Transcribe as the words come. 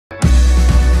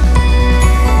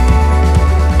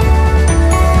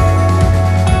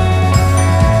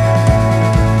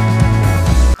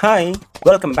Hi,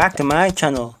 welcome back to my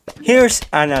channel. Here's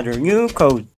another new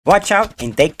code. Watch out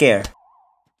and take care.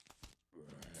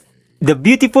 The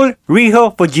beautiful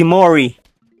Riho Fujimori.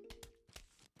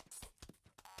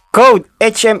 Code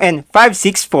HMN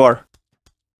 564.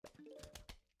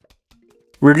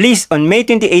 Released on May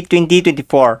 28,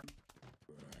 2024.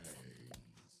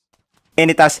 And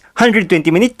it has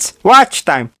 120 minutes watch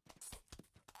time.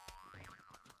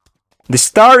 The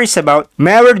story is about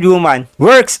married woman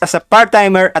works as a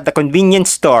part-timer at a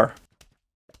convenience store.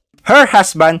 Her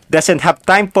husband doesn't have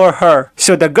time for her,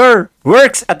 so the girl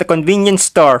works at the convenience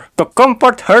store to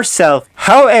comfort herself.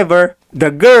 However,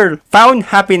 the girl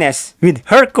found happiness with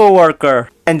her coworker,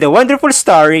 and the wonderful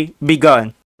story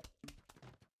began.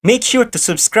 Make sure to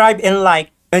subscribe and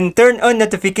like, and turn on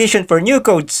notification for new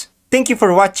codes. Thank you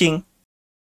for watching.